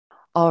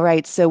All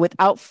right, so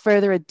without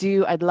further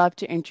ado, I'd love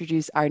to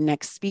introduce our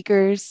next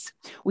speakers.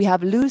 We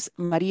have Luz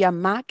Maria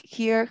Mack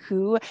here,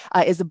 who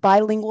is a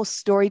bilingual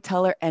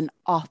storyteller and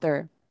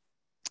author.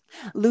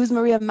 Luz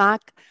Maria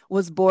Mack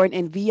was born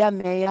in Villa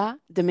Maya,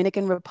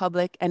 Dominican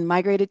Republic, and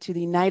migrated to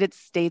the United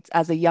States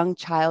as a young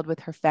child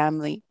with her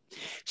family.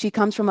 She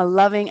comes from a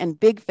loving and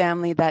big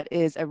family that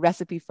is a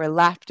recipe for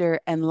laughter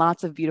and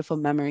lots of beautiful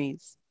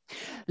memories.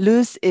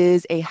 Luz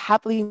is a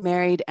happily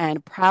married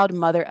and proud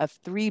mother of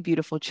three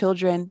beautiful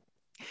children.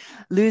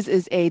 Luz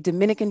is a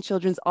Dominican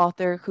children's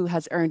author who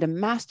has earned a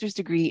master's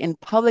degree in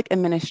public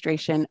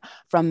administration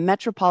from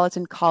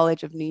Metropolitan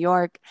College of New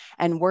York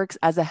and works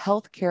as a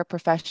healthcare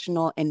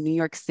professional in New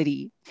York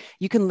City.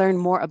 You can learn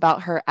more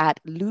about her at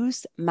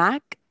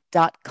luzmack.com.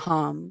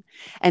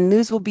 And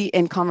Luz will be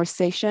in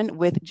conversation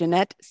with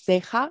Jeannette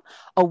Ceja,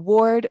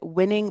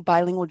 award-winning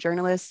bilingual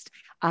journalist,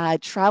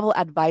 travel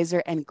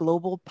advisor, and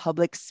global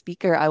public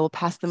speaker. I will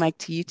pass the mic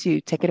to you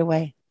two. Take it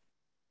away.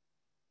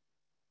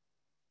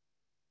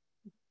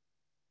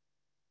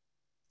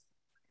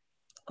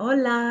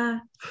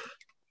 Hola.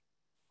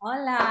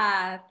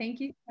 Hola, thank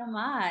you so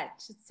much.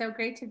 It's so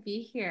great to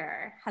be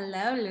here.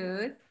 Hello,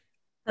 Luz.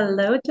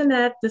 Hello,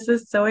 Jeannette. This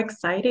is so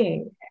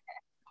exciting.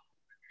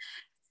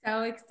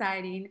 So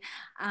exciting.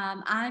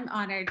 I'm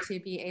honored to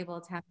be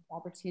able to have the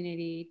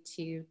opportunity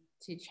to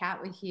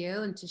chat with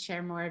you and to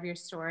share more of your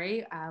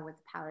story with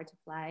the Power to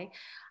Fly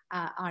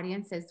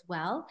audience as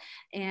well.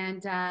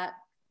 And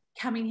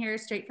coming here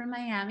straight from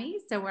Miami,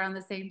 so we're on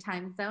the same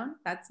time zone.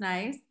 That's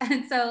nice.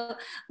 And so,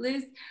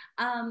 Luz,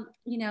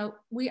 you know,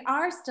 we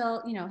are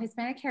still, you know,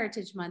 Hispanic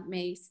Heritage Month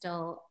may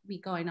still be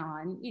going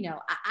on. You know,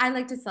 I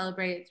like to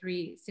celebrate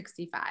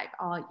 365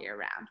 all year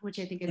round, which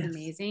I think is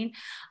amazing.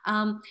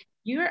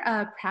 You're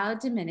a proud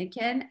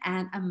Dominican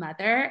and a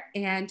mother,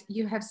 and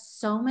you have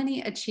so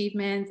many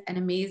achievements and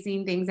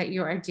amazing things that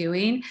you are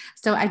doing.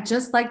 So I'd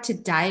just like to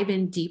dive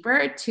in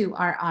deeper to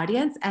our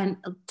audience and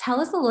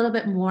tell us a little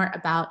bit more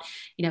about,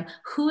 you know,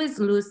 who is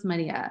Luz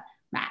Maria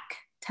Mack?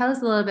 Tell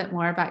us a little bit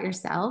more about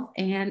yourself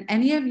and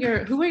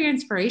who were your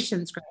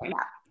inspirations growing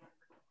up?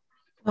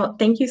 Well,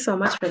 thank you so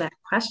much for that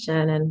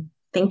question. And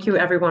thank you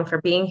everyone for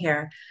being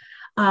here.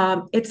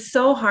 It's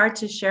so hard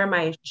to share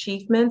my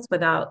achievements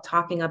without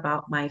talking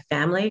about my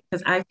family,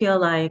 because I feel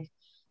like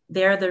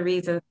they're the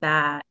reasons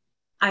that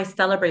I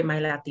celebrate my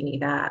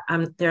Latinidad.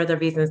 They're the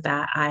reasons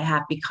that I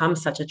have become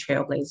such a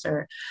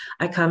trailblazer.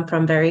 I come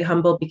from very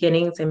humble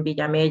beginnings in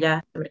Villa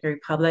Mella, Dominican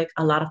Republic.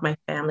 A lot of my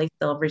family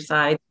still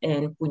resides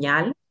in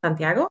Puñal,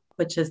 Santiago,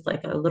 which is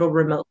like a little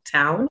remote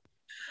town.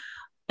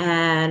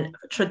 And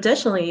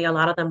traditionally, a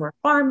lot of them were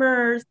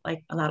farmers,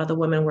 like a lot of the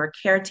women were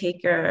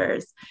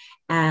caretakers,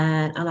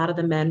 and a lot of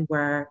the men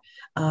were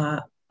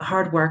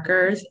hard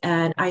workers.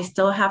 And I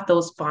still have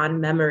those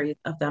fond memories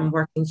of them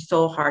working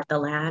so hard the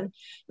land,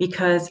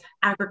 because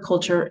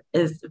agriculture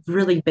is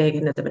really big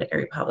in the Dominican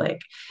Republic.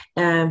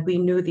 And we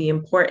knew the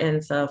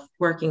importance of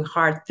working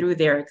hard through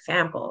their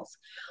examples.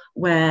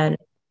 When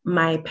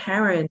my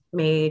parents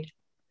made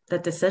the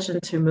decision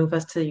to move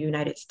us to the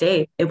United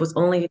States, it was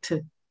only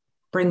to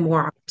bring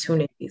more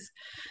opportunities.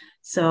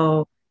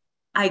 So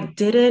I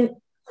didn't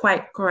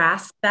quite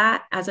grasp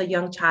that as a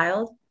young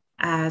child.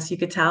 As you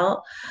could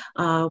tell,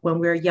 when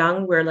we're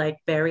young, we're like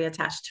very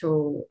attached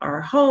to our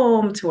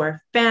home, to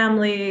our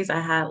families. I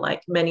had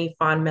like many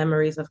fond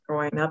memories of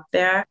growing up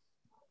there.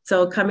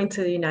 So coming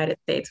to the United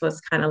States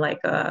was kind of like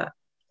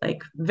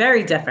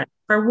very different.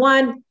 For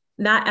one,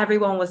 not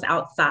everyone was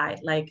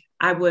outside. Like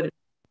I would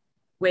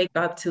wake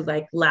up to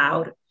like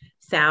loud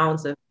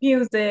sounds of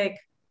music,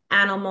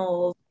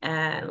 animals,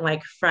 and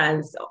like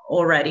friends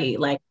already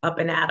like up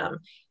and at them.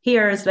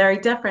 Here is very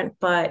different,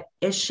 but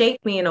it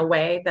shaped me in a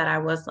way that I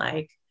was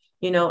like,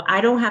 you know,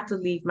 I don't have to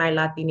leave my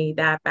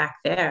Latinidad back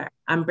there.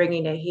 I'm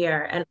bringing it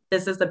here. And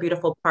this is the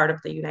beautiful part of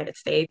the United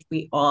States.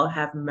 We all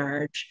have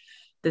merged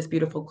this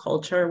beautiful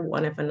culture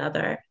one of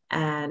another.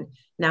 And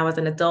now as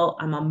an adult,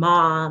 I'm a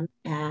mom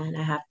and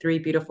I have three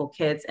beautiful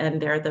kids.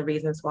 And they're the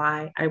reasons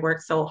why I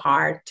work so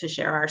hard to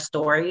share our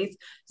stories.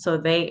 So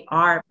they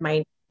are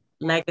my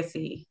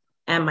legacy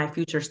and my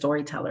future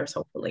storytellers,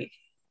 hopefully.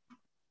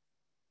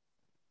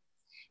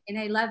 And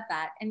I love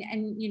that.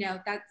 And you know,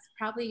 that's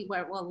probably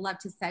what we'll love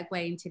to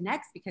segue into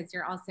next, because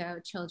you're also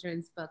a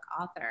children's book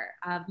author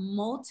of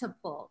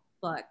multiple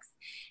books.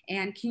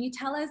 And can you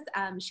tell us,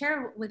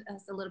 share with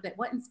us a little bit,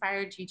 what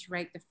inspired you to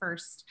write the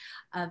first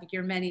of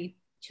your many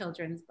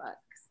children's books?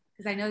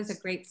 Because I know there's a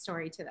great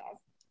story to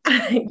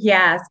this.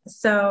 Yes.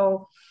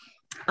 So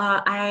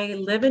I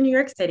live in New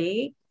York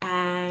City,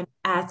 and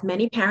as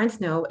many parents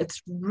know,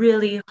 it's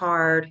really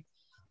hard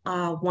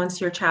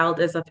once your child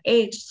is of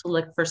age to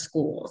look for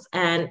schools.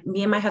 And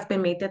me and my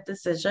husband made the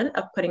decision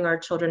of putting our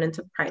children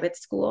into private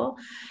school.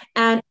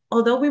 And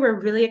although we were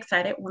really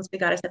excited once we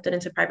got accepted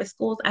into private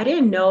schools, I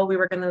didn't know we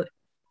were going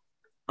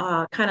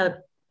to kind of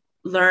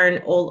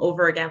learn all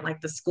over again,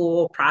 like the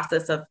school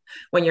process of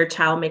when your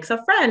child makes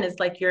a friend, is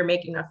like you're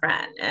making a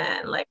friend,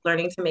 and like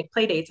learning to make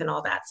play dates and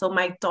all that. So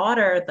my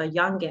daughter, the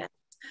youngest,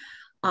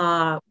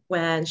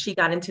 when she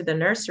got into the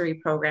nursery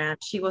program,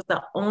 she was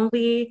the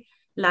only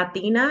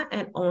Latina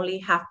and only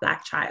half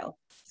Black child.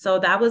 So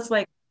that was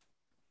like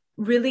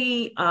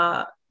really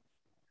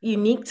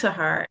unique to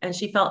her. And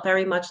she felt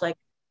very much like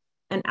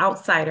an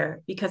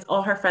outsider because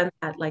all her friends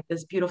had like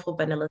this beautiful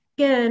vanilla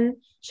skin.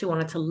 She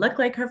wanted to look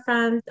like her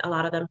friends. A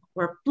lot of them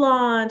were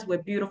blonde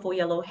with beautiful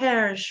yellow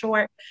hair and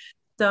short.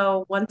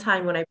 So one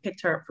time when I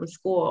picked her up from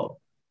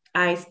school,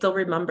 I still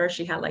remember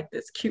she had like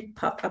this cute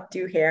puff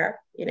updo hair,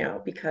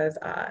 because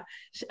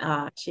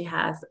she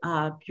has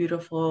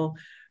beautiful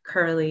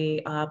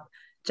curly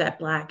jet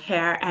black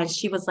hair. And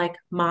she was like,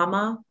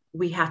 Mama,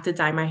 we have to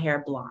dye my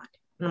hair blonde.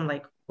 And I'm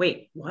like,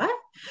 wait, what?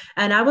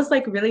 And I was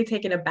like really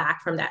taken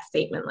aback from that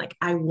statement. Like,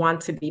 I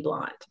want to be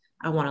blonde.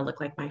 I want to look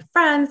like my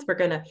friends.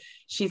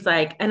 She's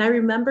like, and I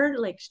remember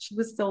like she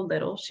was so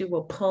little, she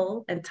will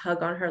pull and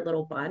tug on her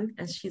little bun.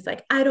 And she's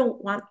like, I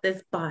don't want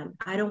this bun.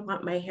 I don't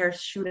want my hair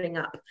shooting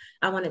up.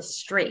 I want it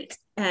straight.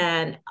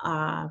 And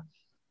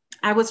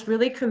I was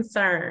really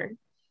concerned,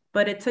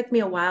 but it took me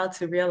a while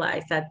to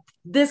realize that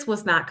this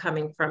was not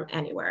coming from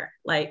anywhere.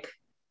 Like,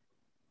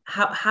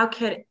 how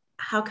could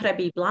I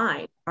be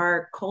blind?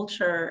 Our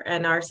culture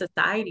and our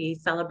society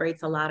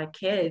celebrates a lot of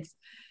kids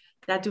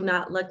that do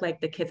not look like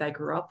the kids I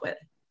grew up with.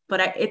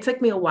 But it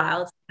took me a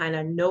while to kind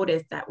of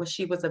notice that what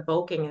she was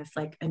evoking is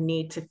like a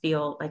need to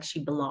feel like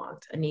she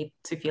belonged, a need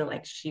to feel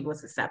like she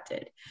was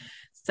accepted.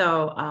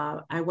 So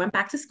I went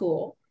back to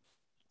school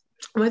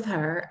with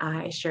her.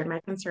 I shared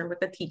my concern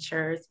with the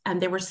teachers,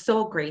 and they were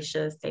so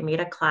gracious. They made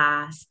a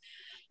class,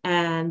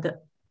 and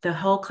the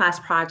whole class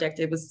project,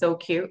 it was so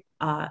cute.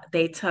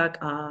 They took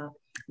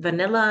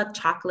vanilla,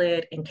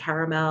 chocolate, and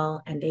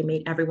caramel, and they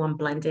made everyone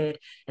blend it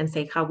and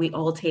say how we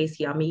all taste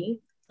yummy,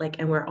 like,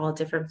 and we're all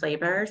different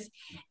flavors.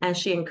 And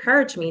she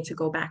encouraged me to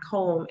go back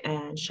home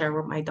and share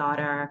with my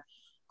daughter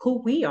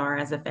who we are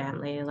as a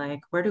family,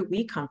 like, where do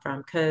we come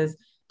from? Because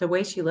the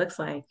way she looks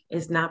like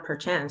is not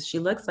perchance. She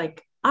looks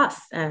like us,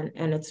 and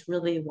it's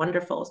really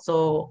wonderful.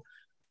 So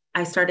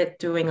I started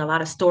doing a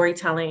lot of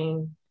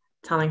storytelling,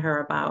 telling her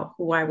about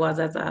who I was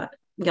as a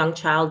young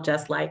child,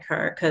 just like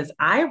her, because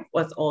I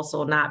was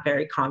also not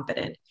very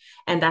confident.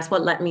 And that's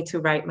what led me to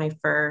write my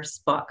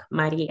first book,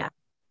 Maria,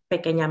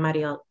 Pequeña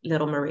Maria,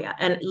 Little Maria.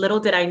 And little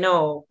did I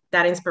know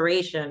that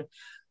inspiration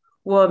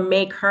will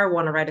make her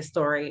want to write a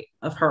story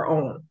of her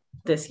own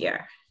this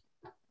year.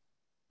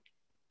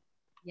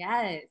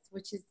 Yes,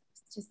 which is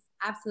just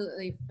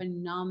absolutely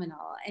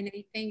phenomenal. And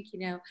I think,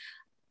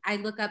 I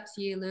look up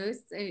to you, Luz,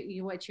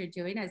 what you're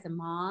doing as a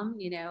mom,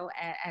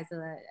 as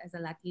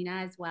a Latina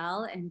as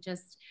well. And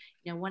just,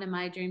 one of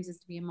my dreams is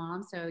to be a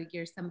mom. So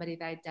you're somebody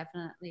that I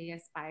definitely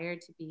aspire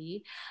to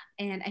be.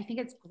 And I think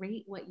it's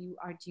great what you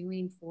are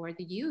doing for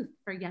the youth,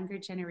 for younger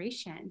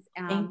generations.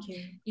 Thank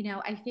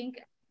you. I think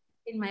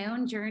in my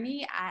own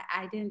journey,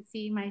 I didn't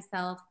see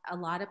myself a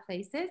lot of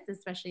places,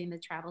 especially in the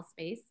travel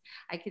space,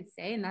 I could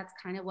say. And that's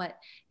kind of what,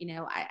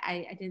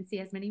 I didn't see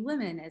as many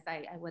women as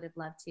I would have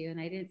loved to. And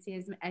I didn't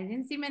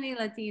see many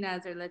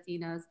Latinas or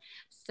Latinos.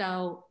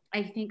 So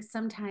I think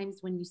sometimes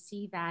when you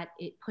see that,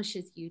 it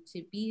pushes you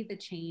to be the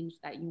change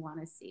that you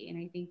want to see. And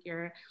I think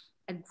you're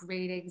a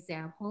great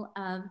example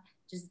of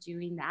just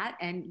doing that.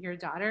 And your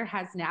daughter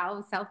has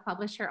now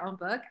self-published her own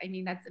book. I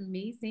mean, that's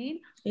amazing.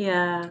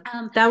 Yeah,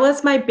 that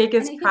was my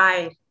biggest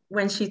pride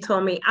when she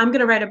told me I'm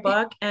gonna write a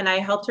book, and I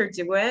helped her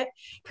do it.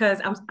 Because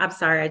I'm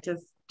sorry, I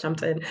just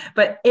jumped in,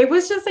 but it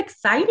was just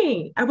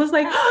exciting. I was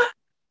like,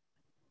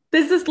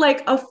 this is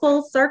like a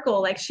full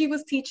circle. Like, she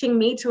was teaching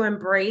me to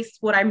embrace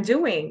what I'm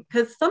doing.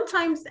 Because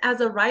sometimes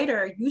as a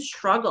writer, you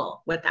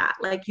struggle with that.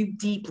 Like, you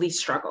deeply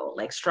struggle,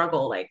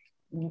 like,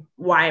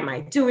 why am I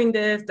doing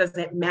this? Does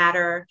it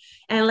matter?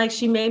 And like,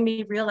 she made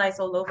me realize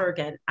all over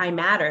again, I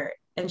matter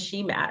and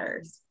she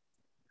matters.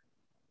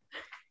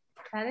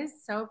 That is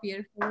so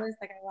beautiful. It's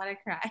like, I want to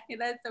cry.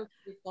 That's so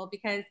beautiful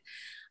because,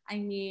 I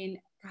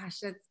mean,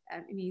 gosh,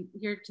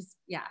 you're just,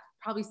 yeah,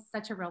 probably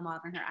such a role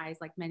model in her eyes,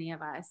 like many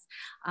of us.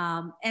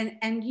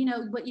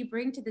 And what you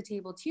bring to the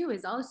table too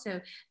is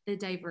also the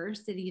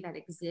diversity that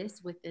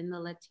exists within the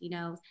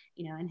Latino,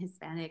 and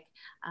Hispanic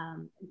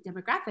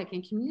demographic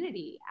and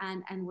community.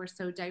 And we're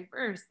so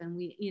diverse, and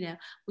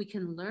we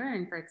can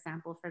learn, for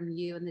example, from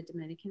you in the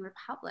Dominican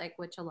Republic,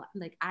 which a lot,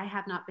 like, I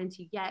have not been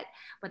to yet,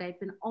 but I've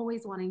been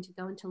always wanting to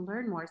go and to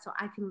learn more. So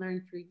I can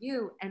learn through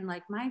you. And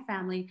like, my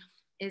family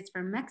is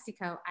from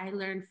Mexico. I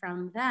learned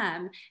from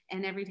them.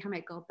 And every time I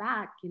go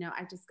back,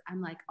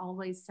 I'm like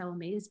always so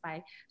amazed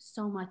by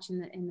so much in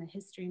the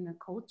history and the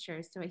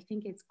culture. So I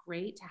think it's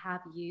great to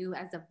have you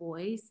as a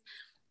voice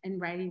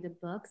and writing the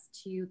books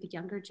to the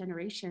younger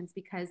generations,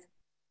 because,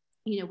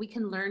 we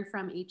can learn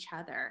from each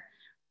other.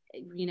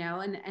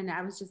 And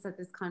I was just at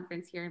this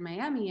conference here in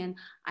Miami, and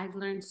I've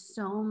learned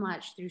so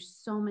much through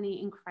so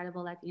many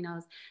incredible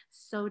Latinos,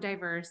 so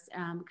diverse,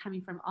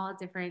 coming from all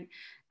different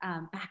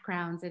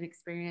backgrounds and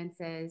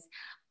experiences.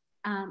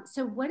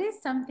 So what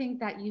is something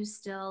that you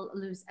still,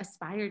 Luz,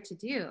 aspire to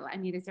do? I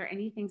mean, is there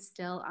anything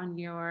still on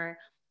your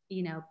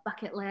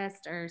bucket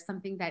list, or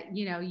something that,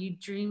 you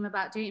dream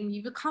about doing? I mean,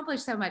 you've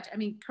accomplished so much. I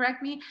mean,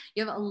 correct me,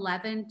 you have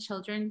 11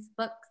 children's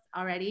books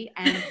already,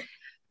 and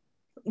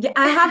Yeah,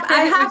 I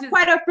have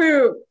quite a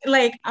few,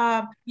 like,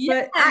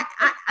 yes, but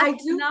I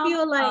do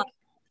feel like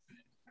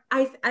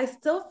I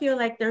still feel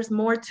like there's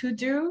more to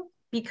do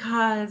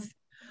because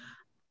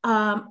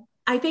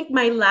I think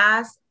my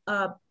last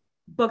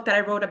book that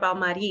I wrote about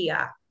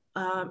Maria,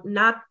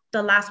 not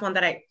the last one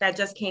that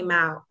just came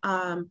out,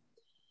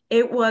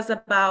 it was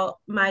about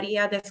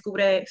Maria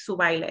descubre su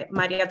baile.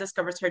 Maria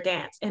discovers her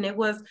dance, and it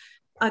was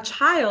a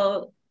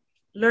child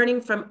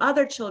learning from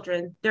other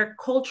children their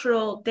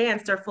cultural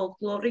dance, their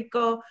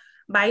folklorico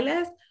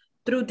bailes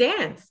through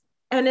dance.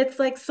 And it's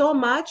like so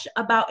much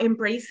about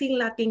embracing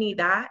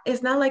Latinidad.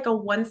 It's not like a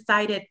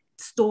one-sided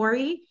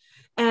story.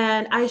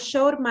 And I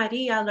showed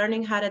Maria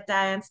learning how to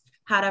dance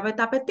Jarabe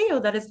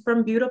Tapatío, that is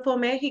from beautiful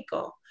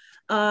Mexico,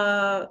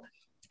 El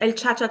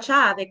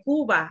Cha-Cha-Cha de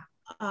Cuba,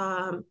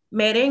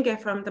 Merengue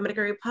from the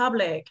Dominican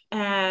Republic,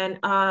 and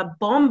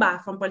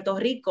Bomba from Puerto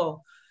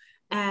Rico,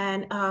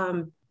 and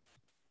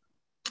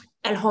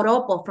El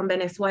Joropo from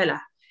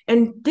Venezuela.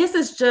 And this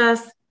is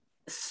just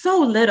so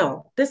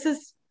little. This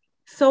is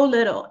so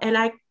little. And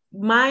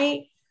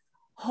my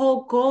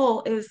whole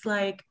goal is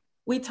like,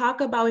 we talk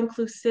about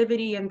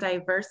inclusivity and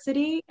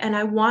diversity, and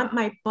I want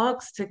my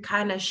books to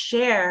kind of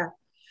share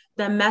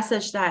the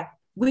message that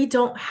we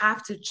don't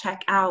have to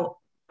check out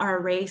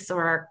our race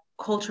or our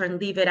culture and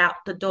leave it out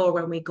the door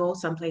when we go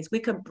someplace. We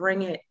could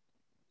bring it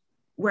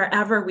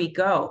wherever we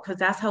go, because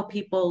that's how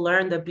people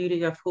learn the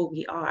beauty of who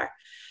we are.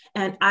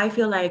 And I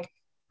feel like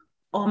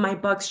all my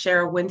books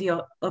share a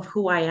window of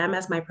who I am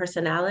as my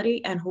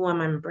personality and who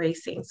I'm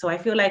embracing. So I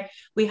feel like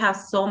we have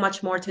so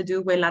much more to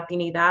do with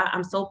Latinidad.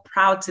 I'm so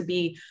proud to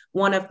be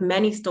one of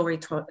many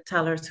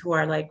storytellers who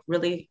are like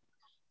really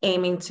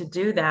aiming to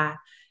do that.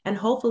 And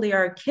hopefully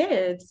our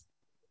kids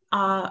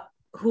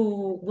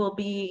who will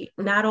be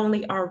not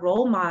only our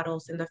role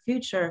models in the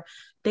future,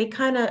 they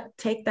kind of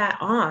take that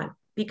on,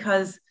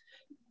 because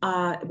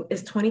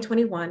it's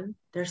 2021.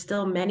 There's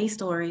still many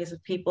stories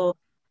of people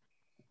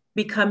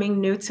becoming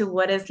new to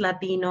what is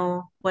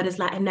Latino, what is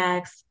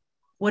Latinx,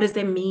 what does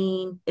it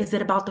mean? Is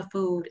it about the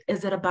food?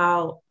 Is it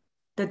about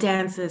the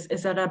dances?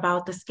 Is it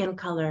about the skin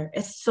color?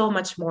 It's so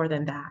much more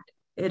than that.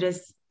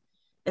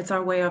 It's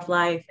our way of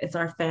life. It's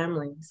our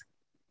families.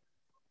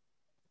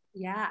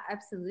 Yeah,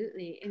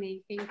 absolutely. And I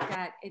think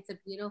that it's a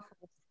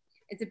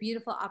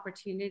beautiful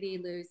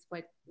opportunity, Luz,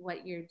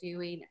 what you're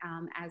doing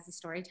as a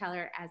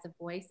storyteller, as a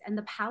voice, and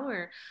the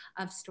power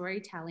of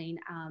storytelling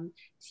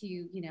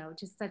to,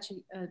 just such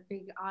a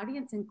big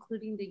audience,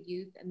 including the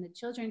youth and the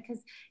children.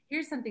 Because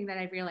here's something that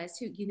I've realized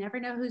too: you never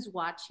know who's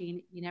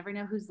watching, you never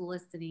know who's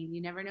listening,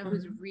 you never know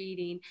who's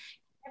reading,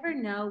 you never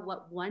know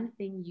what one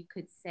thing you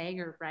could say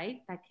or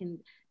write that can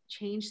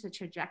change the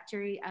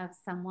trajectory of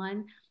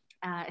someone,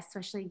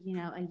 especially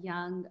a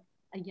young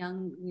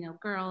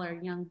girl or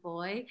young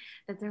boy,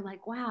 that they're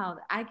like, wow,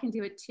 I can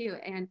do it too.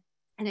 And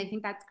I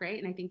think that's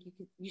great. And I think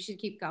you should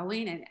keep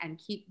going and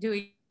keep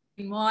doing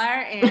more.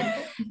 And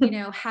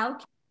how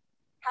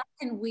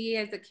can we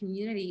as a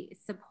community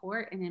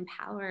support and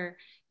empower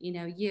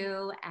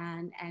you,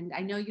 and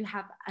I know you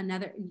have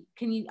another.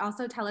 Can you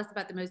also tell us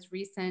about the most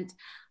recent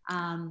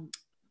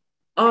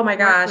oh my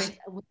gosh,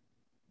 with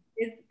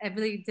I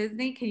believe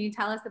Disney? Can you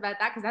tell us about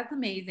that? Because that's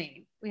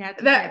amazing. We had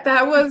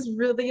that was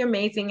really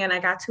amazing, and I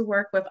got to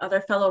work with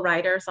other fellow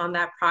writers on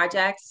that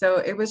project. So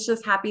it was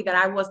just happy that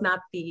I was not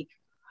the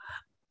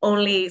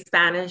only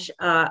Spanish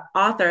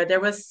author.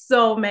 There was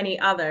so many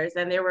others,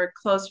 and they were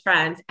close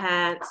friends.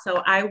 And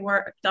so I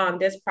worked on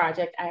this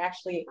project. I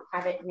actually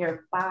have it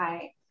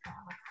nearby.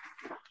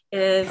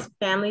 Is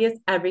Family is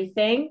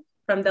Everything,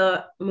 from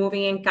the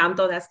movie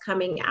Encanto that's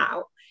coming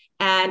out.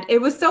 And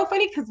it was so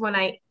funny because when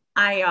I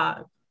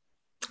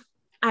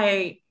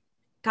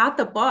got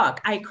the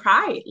book, I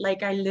cried.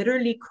 Like I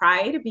literally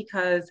cried,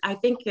 because I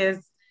think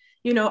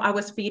I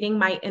was feeding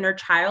my inner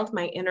child,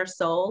 my inner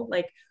soul.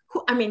 Like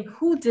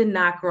who did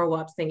not grow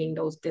up singing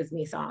those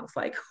Disney songs?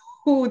 Like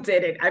who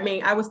did it? I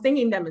mean, I was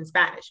singing them in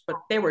Spanish, but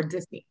they were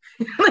Disney.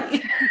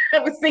 Like I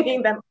was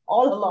singing them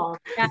all along.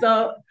 Yeah.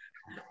 So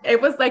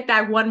it was like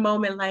that one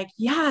moment, like,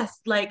 yes,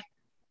 like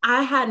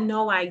I had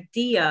no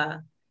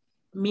idea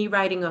me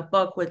writing a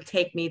book would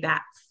take me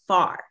that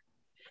far.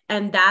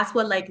 And that's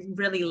what like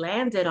really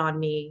landed on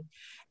me.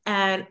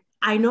 And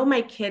I know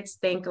my kids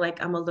think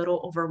like I'm a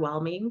little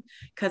overwhelming,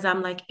 because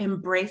I'm like,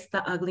 embrace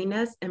the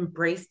ugliness,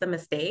 embrace the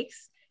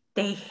mistakes.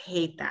 They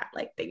hate that.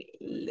 Like they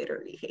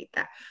literally hate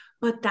that.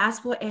 But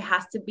that's what it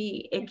has to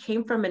be. It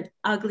came from an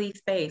ugly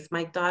space.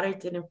 My daughter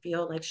didn't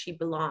feel like she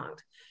belonged.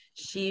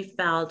 She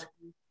felt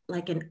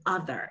like an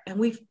other. And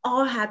we've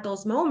all had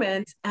those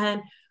moments.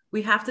 And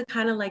we have to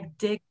kind of like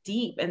dig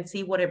deep and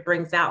see what it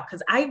brings out.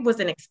 Because I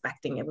wasn't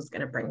expecting it was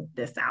going to bring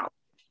this out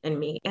in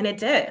me. And it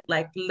did.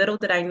 Like little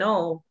did I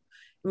know,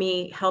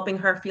 me helping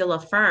her feel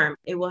affirmed,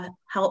 it will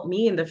help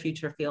me in the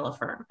future feel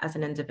affirmed as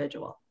an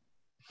individual.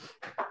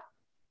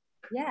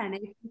 Yeah, and I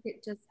think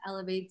it just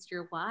elevates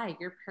your why,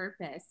 your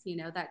purpose,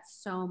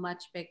 that's so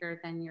much bigger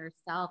than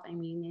yourself. I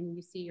mean, and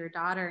you see your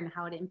daughter and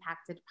how it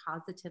impacted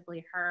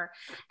positively her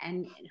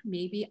and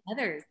maybe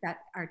others that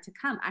are to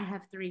come. I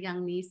have 3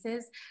 young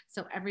nieces,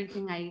 so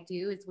everything I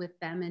do is with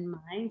them in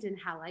mind and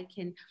how I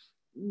can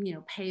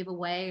pave a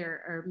way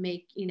or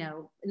make,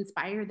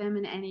 inspire them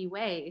in any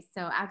way.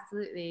 So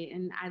absolutely.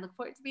 And I look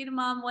forward to being a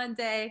mom one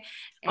day.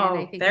 And I Oh,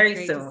 think it's very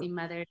great to soon. see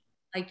mothers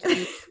like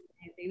you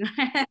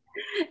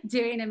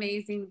doing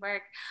amazing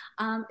work.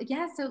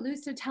 Yeah. So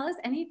Luz, so tell us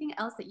anything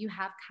else that you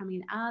have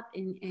coming up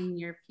in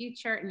your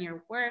future, in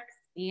your work.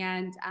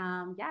 And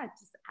yeah,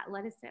 just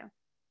let us know.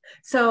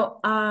 So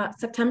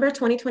September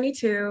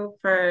 2022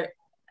 for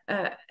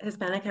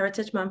Hispanic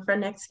Heritage Month for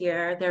next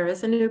year, there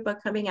is a new book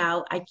coming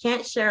out. I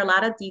can't share a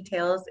lot of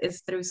details.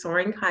 It's through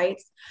Soaring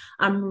Heights.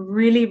 I'm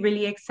really,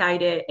 really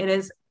excited. It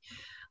is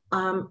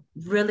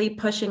really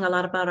pushing a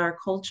lot about our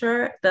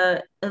culture.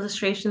 The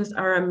illustrations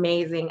are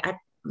amazing. I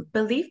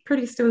believe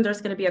pretty soon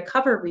there's going to be a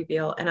cover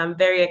reveal, and I'm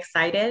very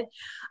excited.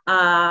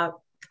 I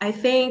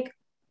think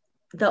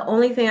the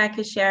only thing I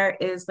could share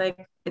is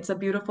like it's a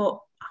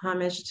beautiful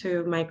homage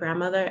to my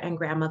grandmother and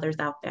grandmothers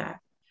out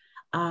there.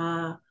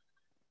 Uh,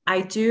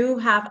 I do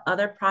have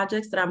other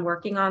projects that I'm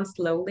working on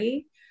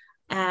slowly,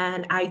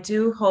 and I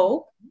do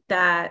hope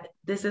that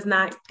this is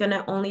not going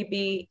to only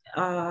be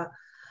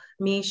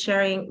me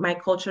sharing my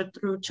culture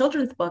through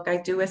children's book. I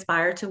do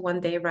aspire to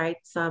one day write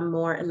some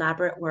more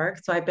elaborate work.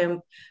 So I've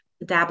been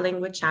dabbling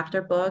with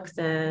chapter books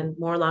and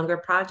more longer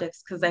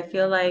projects because I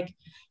feel like,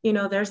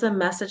 there's a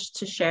message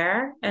to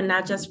share and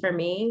not just for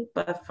me,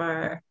 but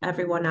for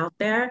everyone out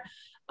there.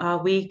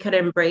 We could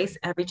embrace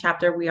every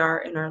chapter we are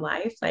in our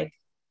life. Like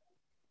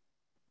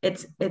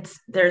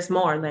there's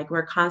more, like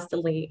we're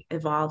constantly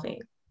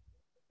evolving.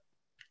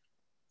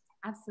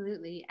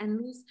 Absolutely. And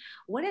Luz,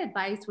 what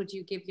advice would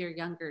you give your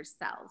younger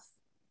self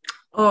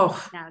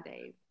Oh,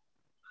 nowadays?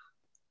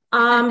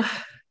 um,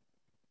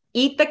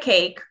 eat the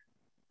cake,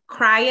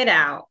 cry it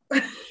out.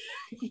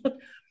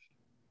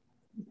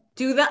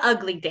 Do the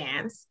ugly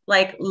dance,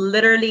 like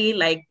literally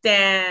like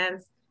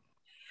dance,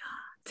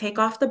 take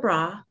off the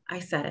bra. I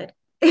said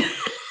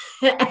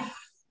it.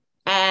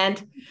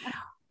 And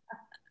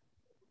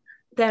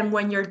then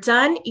when you're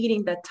done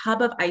eating the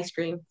tub of ice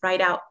cream,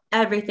 write out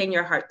everything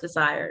your heart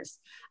desires.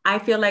 I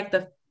feel like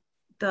the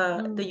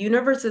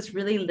universe is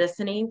really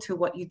listening to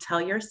what you tell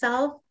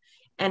yourself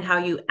and how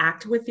you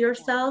act with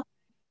yourself.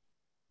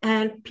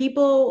 And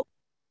people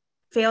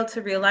fail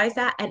to realize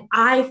that. And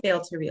I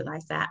failed to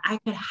realize that. I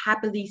could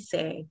happily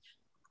say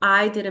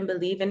I didn't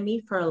believe in me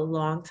for a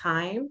long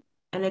time.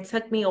 And it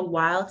took me a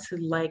while to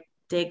like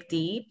dig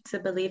deep to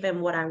believe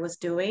in what I was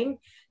doing,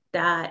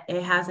 that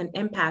it has an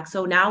impact.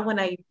 So now when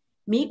I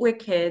meet with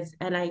kids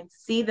and I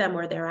see them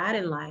where they're at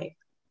in life,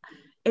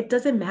 it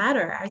doesn't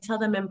matter. I tell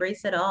them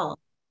embrace it all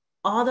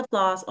the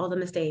flaws, all the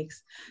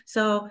mistakes.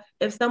 So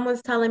if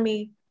someone's telling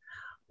me,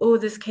 oh,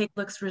 this cake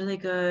looks really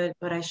good,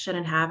 but I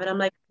shouldn't have it. I'm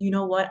like, you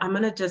know what? I'm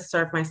going to just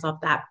serve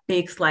myself that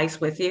big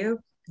slice with you.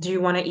 Do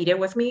you want to eat it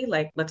with me?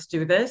 Like, let's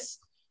do this.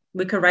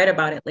 We could write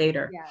about it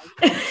later.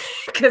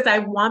 Because I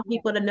want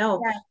people to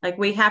know, like,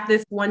 we have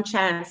this one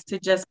chance to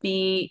just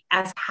be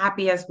as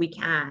happy as we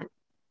can.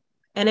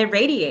 And it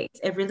radiates.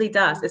 It really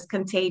does. It's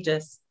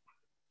contagious.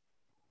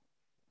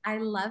 I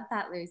love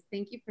that, Luz.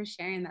 Thank you for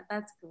sharing that.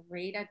 That's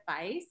great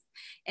advice.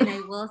 And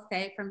I will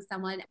say, from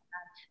someone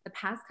the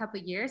past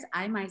couple of years,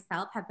 I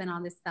myself have been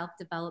on this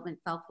self-development,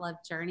 self-love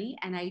journey,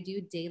 and I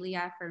do daily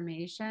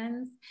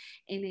affirmations.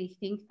 And I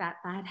think that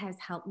that has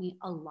helped me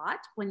a lot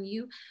when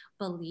you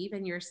believe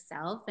in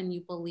yourself and you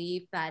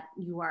believe that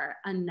you are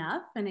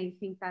enough. And I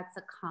think that's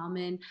a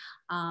common,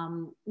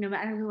 no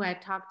matter who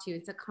I've talked to,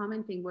 it's a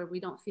common thing where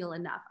we don't feel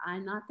enough.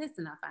 I'm not this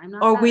enough. I'm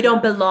not or that we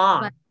don't enough.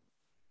 belong. But,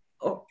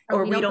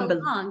 or we don't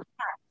belong.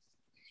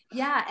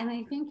 Yeah. And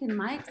I think in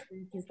my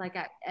experiences, like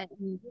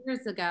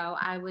years ago,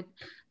 I would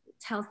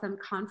tell some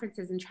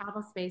conferences and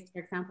travel space, for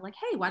example, like,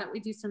 hey, why don't we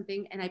do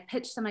something? And I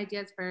pitched some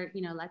ideas for,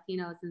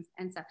 Latinos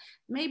and stuff.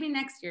 Maybe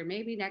next year,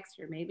 maybe next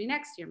year, maybe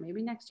next year,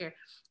 maybe next year.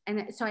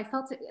 And so I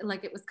felt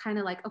like it was kind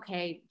of like,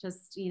 okay,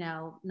 just,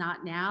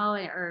 not now,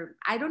 or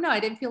I don't know. I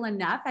didn't feel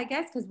enough, I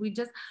guess, because we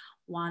just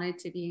wanted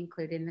to be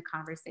included in the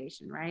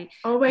conversation. Right.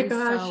 Oh my and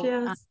gosh, so,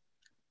 yes.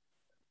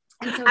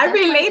 And so I that's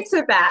why relate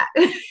to that.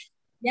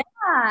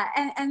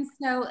 yeah. And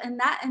so, and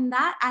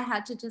that I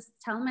had to just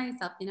tell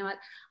myself, you know what,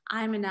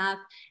 I'm enough.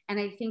 And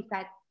I think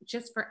that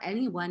just for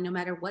anyone, no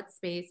matter what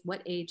space,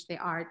 what age they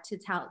are, to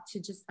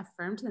just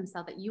affirm to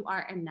themselves that you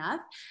are enough,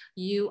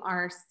 you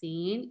are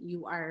seen,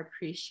 you are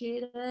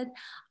appreciated.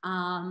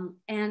 And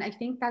I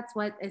think that's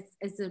what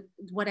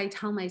what I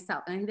tell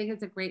myself. And I think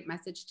it's a great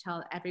message to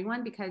tell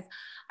everyone, because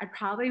I've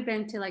probably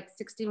been to like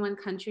 61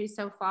 countries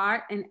so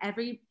far, and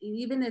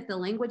even if the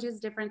language is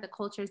different, the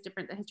culture is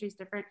different, the history is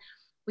different,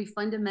 we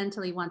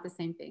fundamentally want the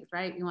same things,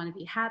 right? We want to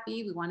be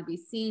happy. We want to be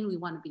seen. We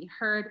want to be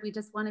heard. We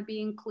just want to be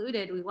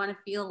included. We want to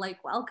feel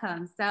like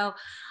welcome. So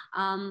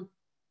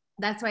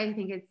that's why I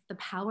think it's the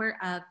power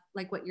of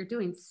like what you're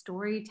doing,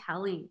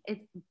 storytelling.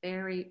 It's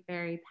very,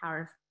 very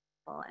powerful.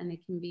 and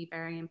it can be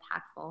very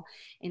impactful.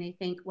 And I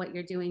think what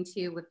you're doing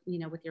too with,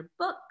 with your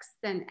books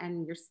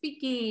and your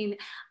speaking,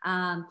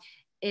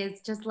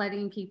 is just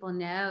letting people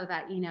know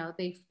that,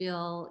 they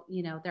feel,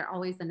 they're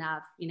always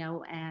enough,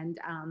 and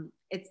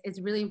it's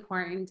really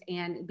important.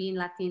 And being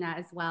Latina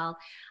as well,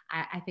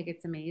 I think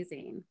it's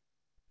amazing.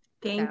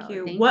 Thank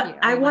you.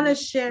 I want to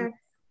share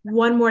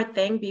one more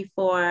thing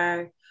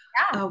before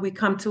we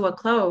come to a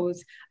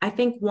close. I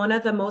think one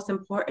of the most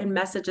important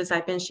messages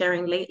I've been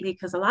sharing lately,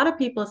 because a lot of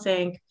people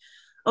think,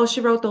 oh,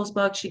 she wrote those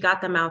books, she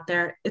got them out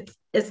there.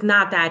 It's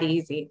not that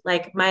easy.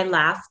 Like my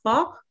last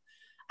book,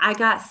 I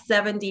got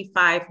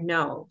 75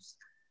 no's.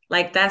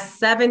 Like that's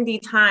 70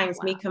 times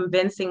me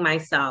convincing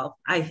myself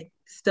I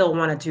still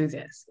want to do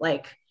this.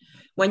 Like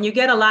when you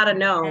get a lot of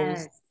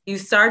no's, you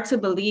start to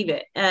believe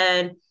it.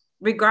 And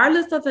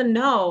regardless of the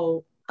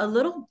no, a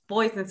little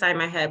voice inside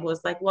my head was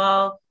like,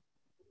 well,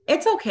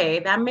 it's okay.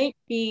 That may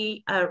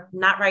be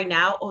not right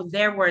now, or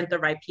there weren't the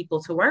right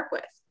people to work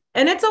with.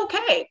 And it's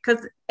okay,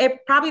 because it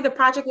probably the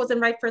project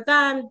wasn't right for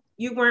them.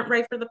 You weren't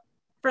right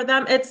for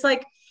them. It's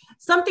like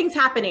something's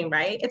happening,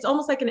 right? It's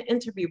almost like an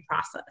interview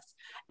process.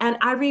 And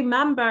I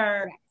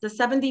remember the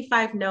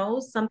 75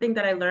 no's, something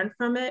that I learned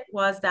from it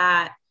was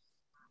that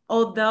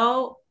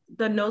although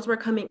the no's were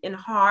coming in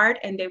hard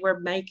and they were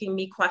making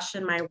me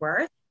question my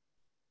worth,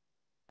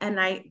 and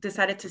I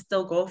decided to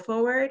still go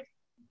forward,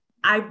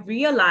 I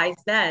realized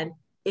then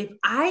if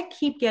I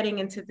keep getting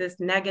into this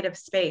negative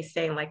space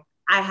saying like,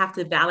 I have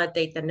to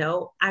validate the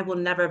no, I will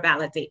never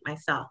validate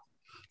myself.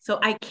 So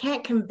I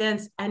can't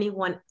convince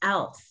anyone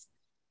else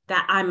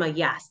that I'm a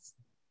yes.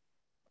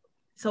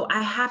 So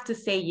I have to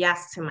say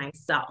yes to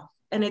myself.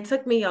 And it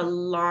took me a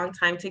long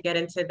time to get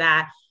into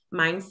that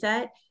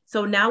mindset.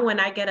 So now when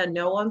I get a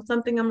no on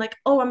something, I'm like,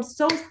 oh, I'm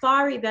so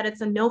sorry that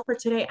it's a no for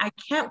today. I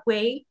can't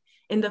wait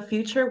in the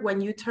future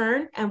when you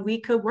turn and we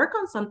could work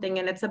on something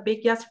and it's a big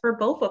yes for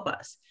both of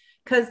us.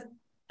 Because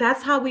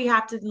that's how we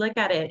have to look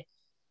at it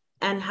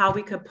and how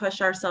we could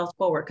push ourselves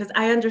forward. Because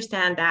I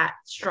understand that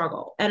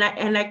struggle. And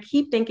I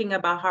keep thinking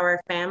about how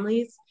our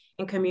families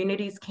and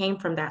communities came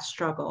from that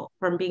struggle,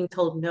 from being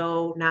told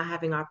no, not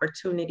having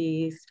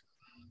opportunities,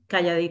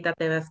 calladita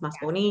te ves más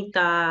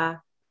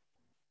bonita,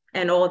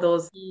 and all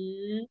those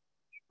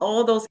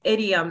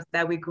idioms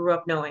that we grew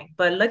up knowing.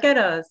 But look at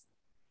us.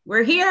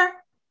 We're here.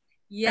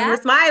 Yeah. And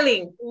we're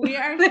smiling. We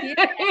are here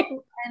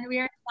and we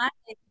are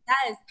smiling.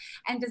 Yes.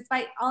 And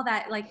despite all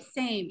that, like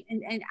same.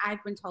 And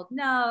I've been told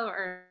no,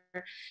 or,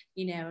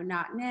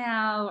 not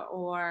now,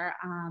 or,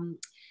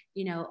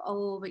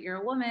 oh, but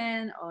you're a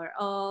woman, or,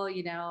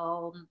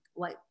 oh,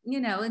 what,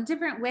 in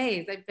different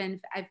ways.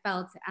 I've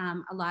felt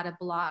a lot of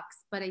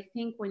blocks, but I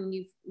think when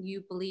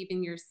you believe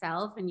in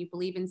yourself and you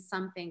believe in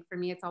something, for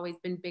me, it's always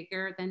been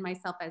bigger than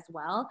myself as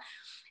well.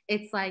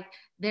 It's like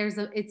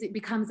it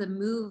becomes a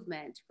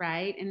movement,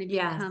 right? And it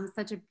becomes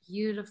such a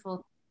beautiful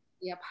thing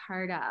to be a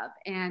part of.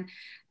 And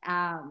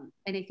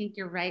I think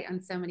you're right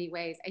on so many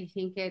ways. I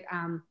think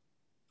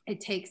it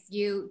takes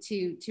you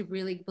to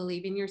really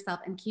believe in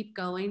yourself and keep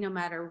going no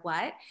matter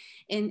what.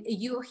 And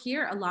you'll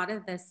hear a lot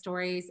of the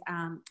stories,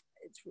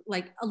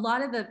 like a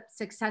lot of the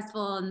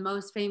successful and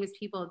most famous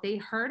people, they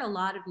heard a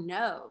lot of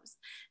no's.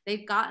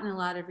 They've gotten a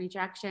lot of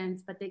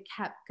rejections, but they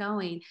kept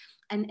going.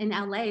 And in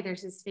LA,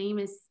 there's this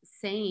famous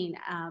saying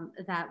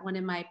that one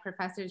of my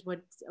professors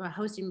would,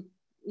 hosting,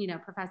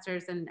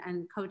 professors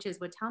and coaches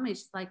would tell me.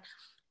 She's like,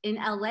 in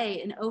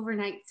LA, an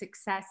overnight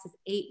success is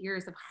 8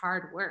 years of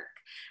hard work.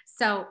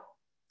 So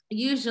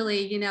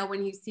usually,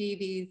 when you see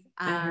these,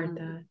 I heard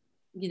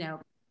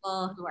that.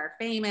 People who are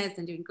famous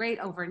and doing great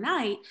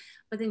overnight,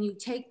 but then you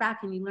take back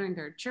and you learn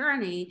their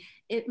journey,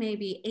 it may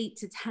be 8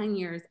 to 10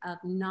 years of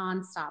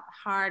nonstop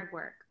hard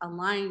work,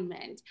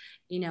 alignment,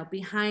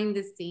 behind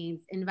the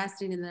scenes,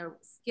 investing in their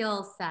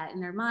skill set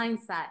and their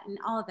mindset and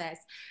all this.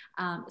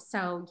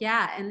 So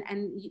yeah,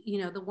 and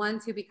the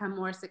ones who become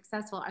more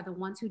successful are the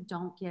ones who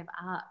don't give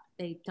up.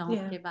 They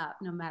don't give up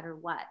no matter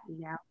what,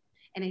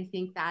 And I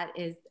think that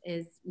is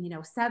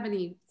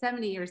 70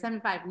 or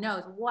 75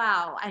 no's.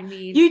 Wow. I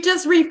mean, you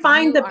just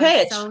refine the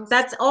pitch.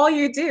 That's all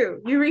you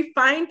do. You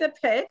refine the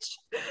pitch,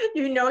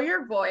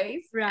 your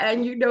voice,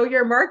 and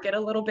your market a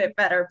little bit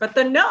better. But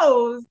the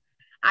no's,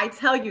 I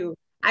tell you,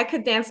 I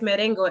could dance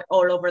merengue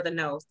all over the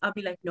no's. I'll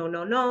be like, no,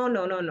 no, no,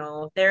 no, no,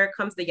 no. There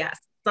comes the yes.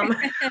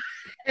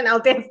 And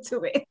I'll dance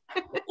to it.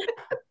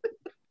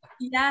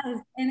 Yes.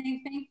 And I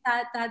think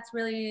that that's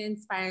really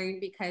inspiring,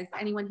 because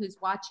anyone who's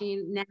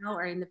watching now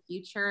or in the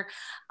future,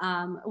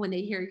 when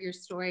they hear your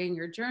story and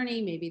your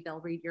journey, maybe they'll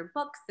read your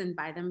books and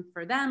buy them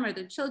for them or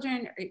their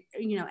children,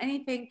 or,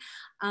 anything,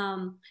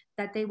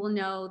 that they will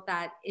know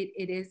that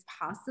it is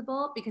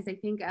possible. Because I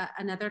think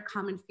another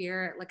common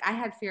fear, like I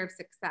had fear of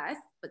success,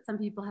 but some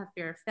people have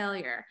fear of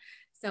failure.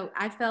 So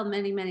I failed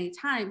many, many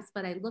times,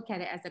 but I look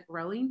at it as a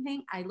growing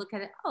thing. I look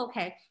at it,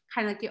 okay,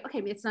 kind of like, okay,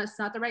 it's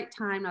not the right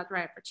time, not the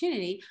right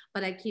opportunity,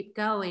 but I keep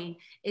going.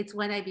 It's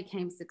when I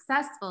became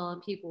successful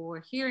and people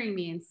were hearing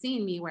me and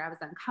seeing me where I was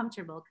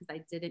uncomfortable because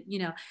I didn't,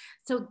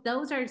 so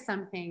those are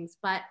some things.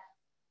 But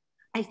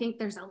I think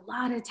there's a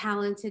lot of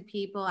talented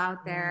people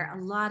out there,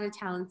 a lot of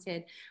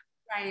talented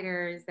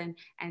writers and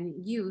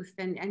youth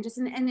and just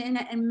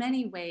in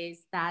many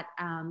ways that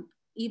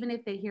even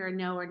if they hear a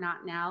no or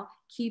not now,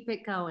 keep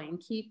it going,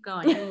 keep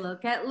going.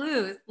 Look at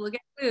Luz,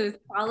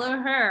 follow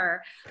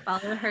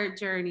her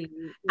journey.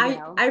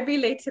 I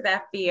relate to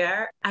that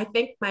fear. I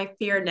think my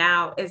fear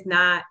now is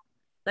not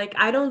like,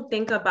 I don't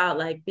think about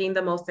like being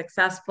the most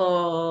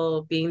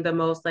successful, being the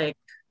most like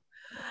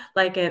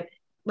it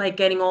like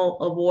getting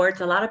all awards.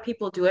 A lot of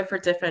people do it for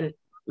different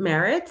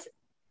merits.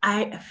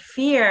 I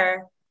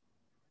fear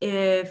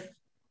if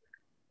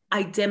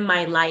I dim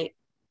my light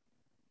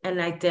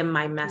and I dim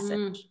my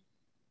message.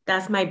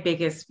 That's my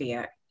biggest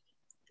fear,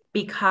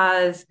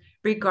 because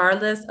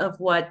regardless of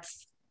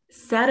what's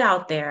said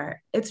out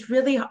there, it's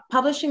really,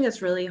 publishing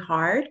is really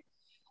hard.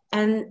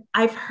 And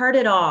I've heard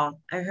it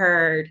all. I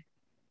heard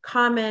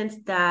comments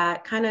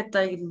that kind of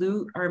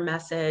dilute our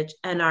message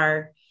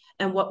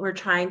and what we're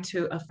trying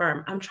to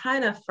affirm. I'm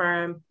trying to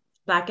affirm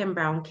Black and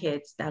brown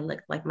kids that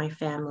look like my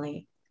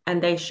family,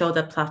 and they show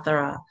the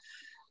plethora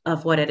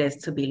of what it is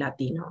to be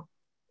Latino.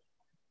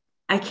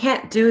 I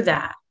can't do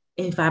that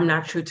if I'm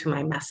not true to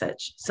my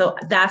message. So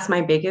that's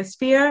my biggest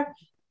fear,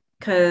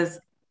 because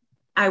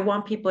I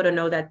want people to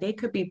know that they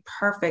could be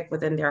perfect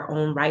within their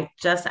own right,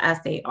 just as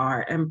they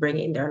are, and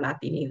bringing their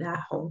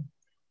Latinidad home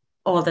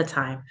all the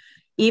time.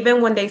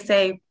 Even when they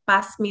say,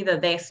 "Pas me the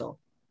beso,"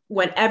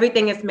 when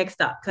everything is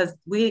mixed up, because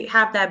we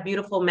have that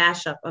beautiful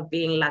mashup of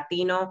being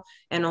Latino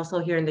and also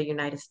here in the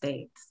United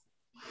States.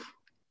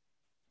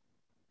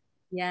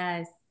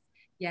 Yes.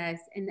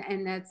 Yes,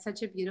 and that's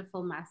such a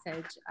beautiful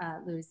message,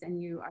 Luz,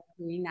 and you are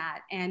doing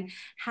that. And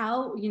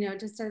how,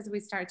 just as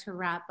we start to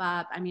wrap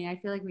up, I mean, I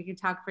feel like we could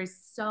talk for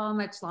so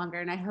much longer,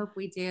 and I hope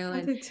we do.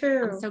 I do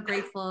too. I'm so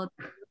grateful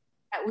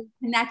that we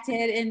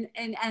connected,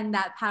 and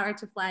that Power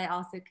to Fly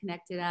also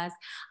connected us.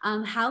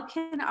 How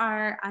can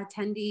our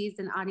attendees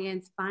and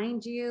audience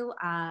find you,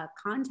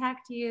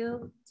 contact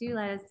you? Do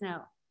let us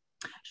know.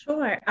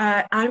 Sure.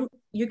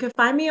 You can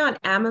find me on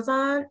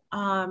Amazon.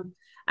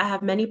 I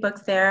have many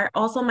books there.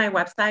 Also, my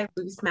website,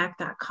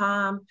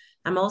 luzmack.com.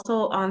 I'm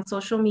also on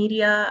social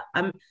media.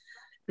 I'm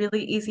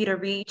really easy to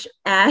reach.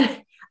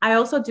 And I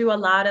also do a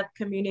lot of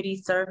community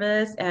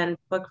service and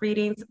book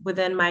readings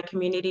within my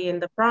community in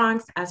the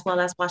Bronx, as well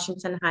as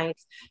Washington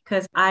Heights,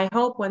 because I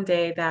hope one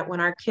day that when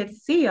our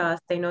kids see us,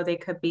 they know they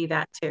could be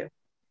that too.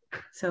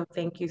 So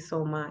thank you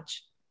so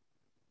much.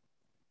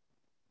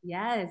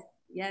 Yes,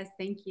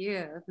 thank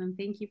you. And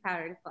thank you,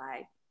 Power to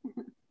Fly.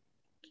 Thank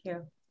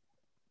you.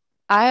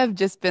 I have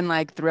just been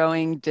like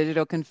throwing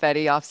digital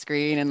confetti off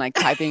screen and like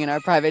typing in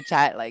our private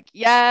chat, like,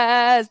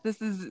 yes,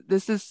 this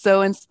is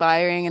so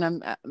inspiring.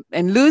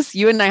 And Luz,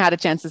 you and I had a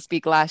chance to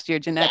speak last year.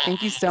 Jeannette,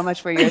 thank you so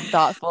much for your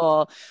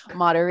thoughtful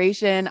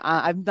moderation.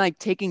 I'm like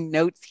taking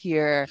notes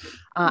here.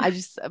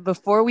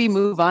 Before we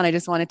move on, I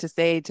just wanted to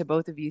say to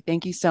both of you,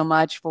 thank you so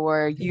much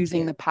for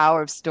using the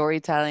power of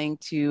storytelling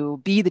to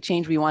be the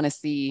change we want to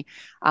see.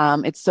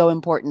 It's so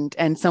important.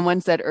 And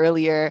someone said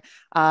earlier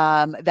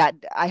that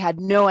I had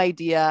no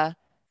idea.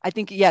 I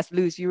think, yes,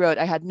 Luz, you wrote,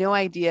 I had no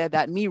idea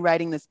that me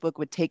writing this book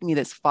would take me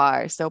this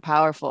far. So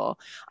powerful.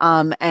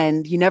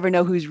 And you never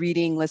know who's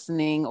reading,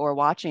 listening, or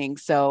watching.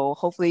 So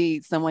hopefully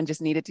someone just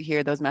needed to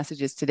hear those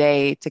messages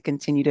today to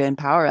continue to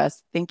empower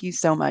us. Thank you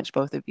so much,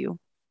 both of you.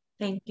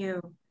 Thank you.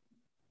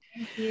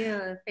 Thank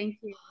you. Thank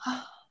you.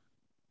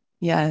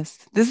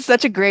 Yes, this is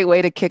such a great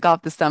way to kick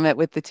off the summit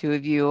with the two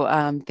of you.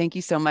 Thank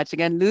you so much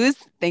again, Luz.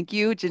 Thank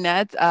you,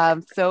 Jeannette.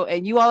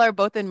 And you all are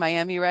both in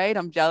Miami, right?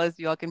 I'm jealous.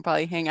 You all can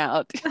probably hang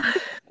out.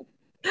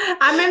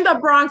 I'm in the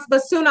Bronx,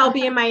 but soon I'll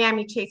be in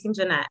Miami chasing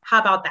Jeannette. How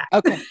about that?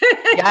 Okay.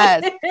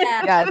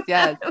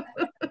 Yes.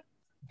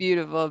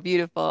 Beautiful,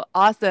 beautiful.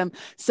 Awesome.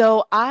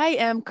 So I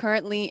am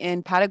currently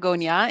in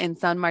Patagonia in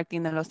San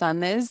Martin de los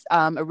Andes,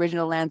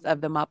 original lands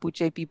of the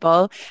Mapuche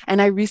people.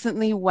 And I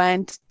recently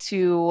went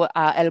to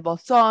El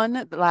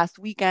Bolson the last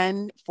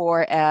weekend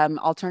for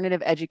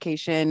alternative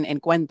education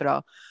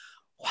encuentro.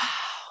 Wow.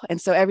 And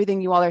so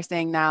everything you all are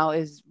saying now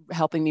is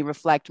helping me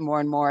reflect more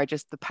and more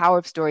just the power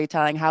of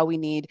storytelling, how we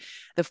need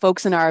the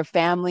folks in our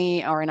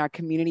family or in our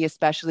community,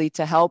 especially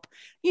to help,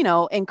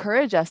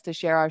 encourage us to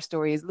share our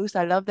stories. Luz,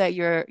 I love that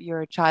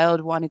your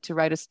child wanted to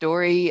write a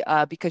story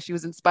because she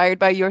was inspired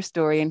by your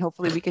story, and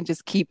hopefully we can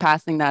just keep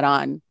passing that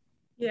on.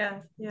 Yeah.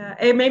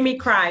 It made me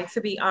cry,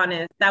 to be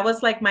honest. That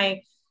was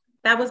my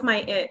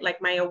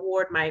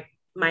award,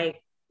 my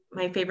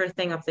favorite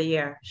thing of the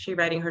year. She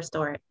writing her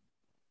story.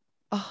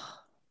 Oh,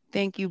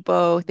 thank you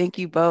both. Thank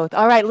you both.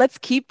 All right, let's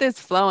keep this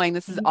flowing.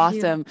 This is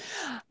awesome.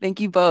 Thank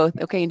you both.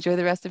 Okay, enjoy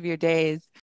the rest of your days.